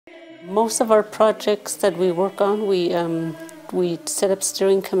Most of our projects that we work on, we set up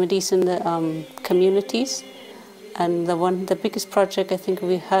steering committees in the communities, and the biggest project I think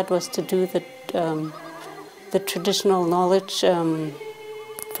we had was to do the traditional knowledge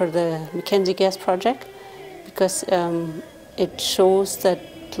for the Mackenzie Gas project, because it shows that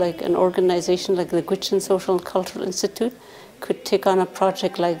like an organization like the Gwich'in Social and Cultural Institute could take on a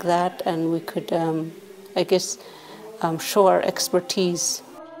project like that, and we could, I guess, show our expertise.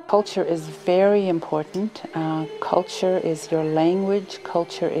 Culture is very important. Culture is your language.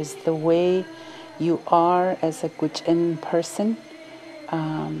 Culture is the way you are as a Gwich'in person.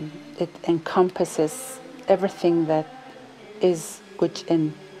 It encompasses everything that is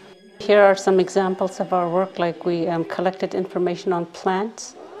Gwich'in. Here are some examples of our work, like we collected information on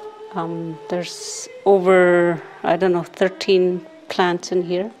plants. There's over, 13 plants in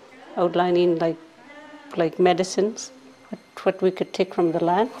here, outlining like medicines, what we could take from the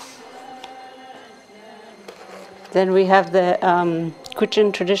land. Then we have the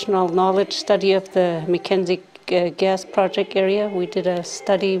Gwich'in traditional knowledge study of the Mackenzie Gas project area. We did a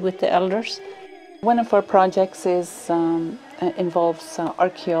study with the elders. One of our projects involves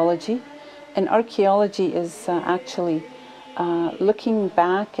archaeology, and archaeology is actually looking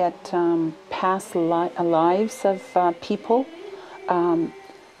back at past lives of people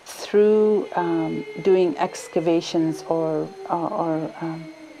through doing excavations or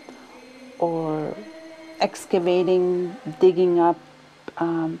excavating, digging up,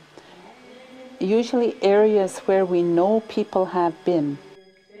 usually areas where we know people have been.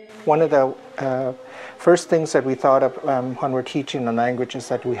 One of the first things that we thought of when we're teaching the language is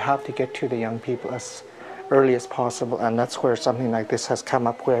that we have to get to the young people as early as possible, and that's where something like this has come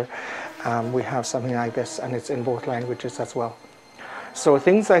up, where we have something like this, and it's in both languages as well. So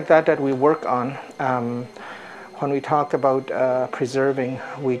things like that we work on. When we talk about preserving,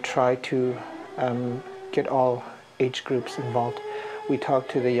 we try to get all age groups involved. We talk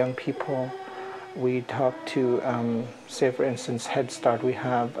to the young people. We talk to, say for instance, Head Start. We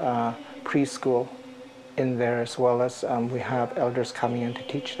have preschool in there, as well as we have elders coming in to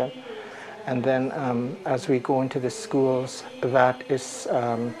teach them. And then as we go into the schools, that is,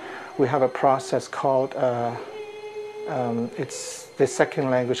 we have a process called, it's the second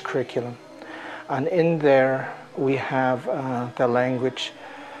language curriculum. And in there we have the language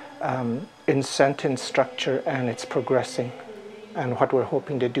in sentence structure, and it's progressing. And what we're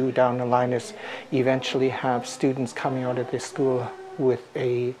hoping to do down the line is eventually have students coming out of this school with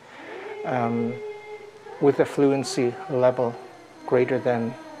a fluency level greater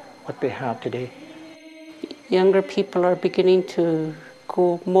than what they have today. Younger people are beginning to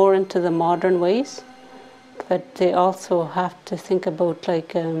go more into the modern ways, but they also have to think about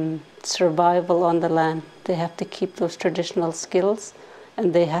like survival on the land. They have to keep those traditional skills,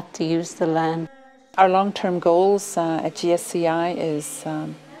 and they have to use the land. Our long-term goals at GSCI is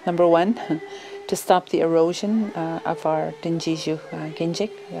number one, to stop the erosion of our Dinjiju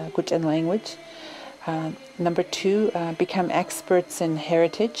Ginjik, Gwich'in language. Number two, become experts in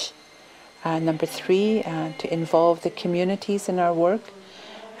heritage. Number three, to involve the communities in our work.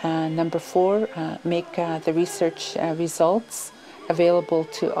 Number four, make the research results available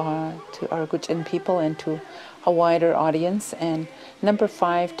to our Gwich'in people and to a wider audience. And number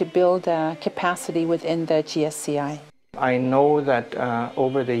five, to build capacity within the GSCI. I know that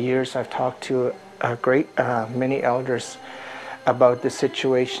over the years I've talked to a great many elders about the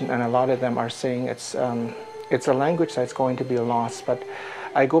situation, and a lot of them are saying it's a language that's going to be lost. But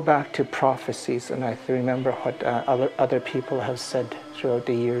I go back to prophecies, and I remember what other people have said throughout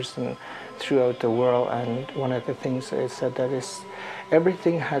the years and throughout the world. And one of the things they said that is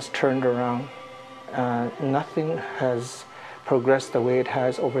everything has turned around. Nothing has progressed the way it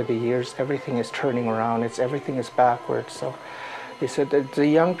has over the years. Everything is turning around. Everything is backwards. So they said that the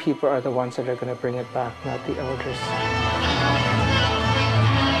young people are the ones that are going to bring it back, not the elders.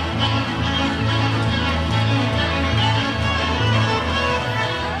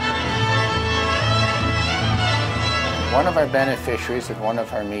 One of our beneficiaries at one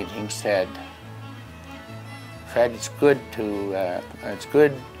of our meetings said, "Fred, it's good to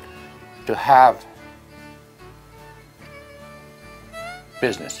have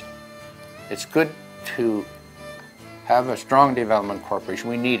business. It's good to have a strong development corporation.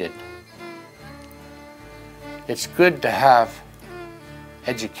 We need it. It's good to have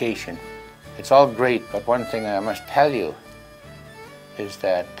education. It's all great, but one thing I must tell you is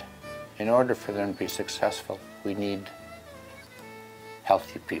that in order for them to be successful, we need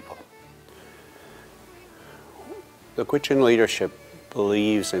healthy people." The Gwich'in leadership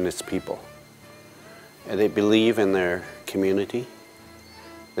believes in its people. And they believe in their community.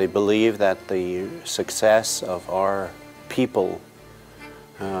 They believe that the success of our people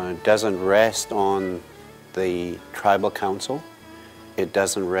doesn't rest on the tribal council. It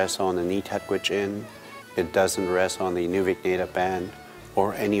doesn't rest on the Niitat Gwich'in. It doesn't rest on the Inuvik Native Band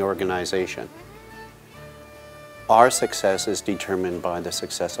or any organization. Our success is determined by the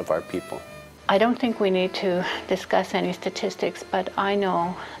success of our people. I don't think we need to discuss any statistics, but I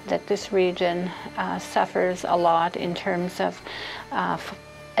know that this region suffers a lot in terms of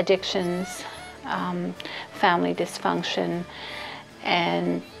addictions, family dysfunction,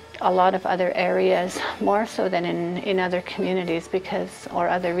 and a lot of other areas, more so than in other communities or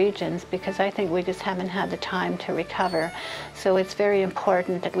other regions, because I think we just haven't had the time to recover. So it's very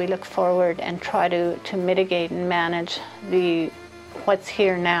important that we look forward and try to mitigate and manage what's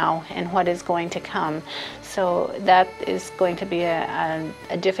here now and what is going to come. So that is going to be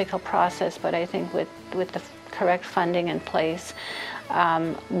a difficult process, but I think with the correct funding in place,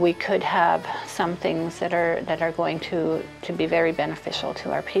 we could have some things that are going to be very beneficial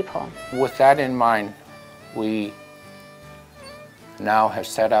to our people. With that in mind, we now have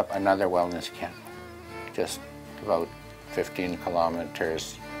set up another wellness camp, just about 15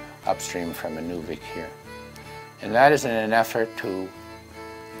 kilometers upstream from Inuvik here. And that is in an effort to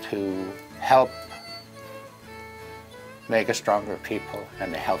help make a stronger people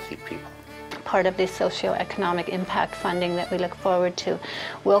and a healthy people. Part of the socioeconomic impact funding that we look forward to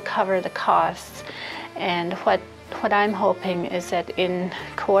will cover the costs. And what I'm hoping is that in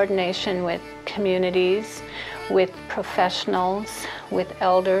coordination with communities, with professionals, with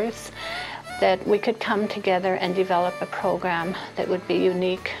elders, that we could come together and develop a program that would be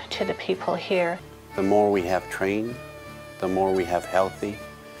unique to the people here. The more we have trained, the more we have healthy,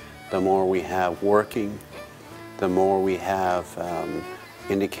 the more we have working, the more we have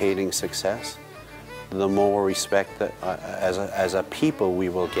indicating success, the more respect that as a people we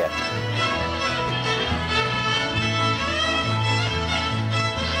will get.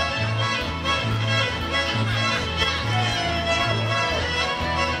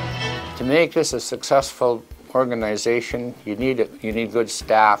 To make this a successful organization, you need good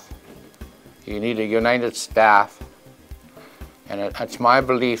staff. You need a united staff, and it's my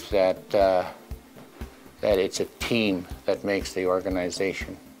belief that that it's a team that makes the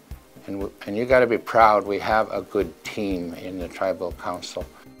organization. And you got to be proud we have a good team in the Tribal Council.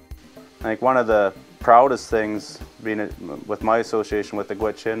 I think one of the proudest things with my association with the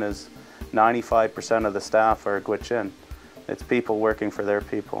Gwich'in is 95% of the staff are Gwich'in. It's people working for their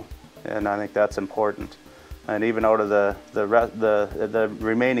people, and I think that's important. And even out of the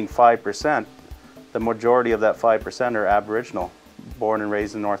remaining 5%, the majority of that 5% are Aboriginal, born and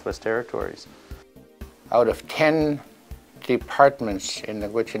raised in Northwest Territories. Out of 10 departments in the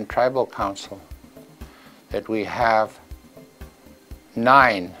Gwich'in Tribal Council, that we have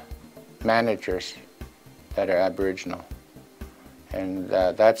 9 managers that are Aboriginal. And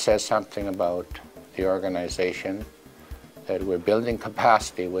that says something about the organization, that we're building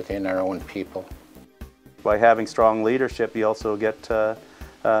capacity within our own people. By having strong leadership, you also get the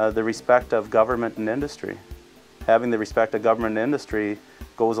respect of government and industry. Having the respect of government and industry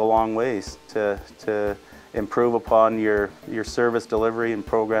goes a long ways to improve upon your service delivery and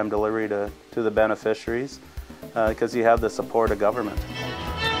program delivery to the beneficiaries, because you have the support of government.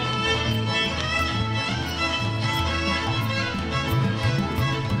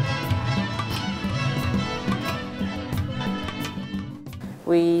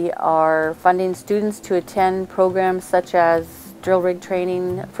 We are funding students to attend programs such as drill rig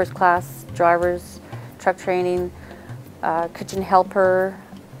training, first class drivers, truck training, kitchen helper,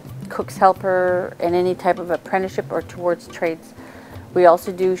 cook's helper, and any type of apprenticeship or towards trades. We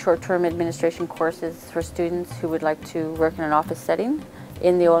also do short-term administration courses for students who would like to work in an office setting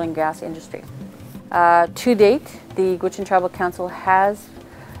in the oil and gas industry. To date, the Gwich'in Tribal Council has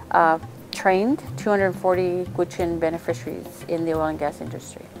trained 240 Gwich'in beneficiaries in the oil and gas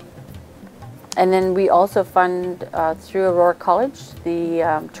industry. And then we also fund through Aurora College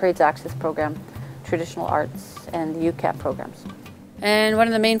the Trades Access Program, Traditional Arts, and the UCAP programs. And one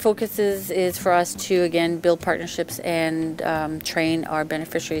of the main focuses is for us to, again, build partnerships and train our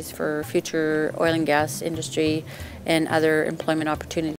beneficiaries for future oil and gas industry and other employment opportunities.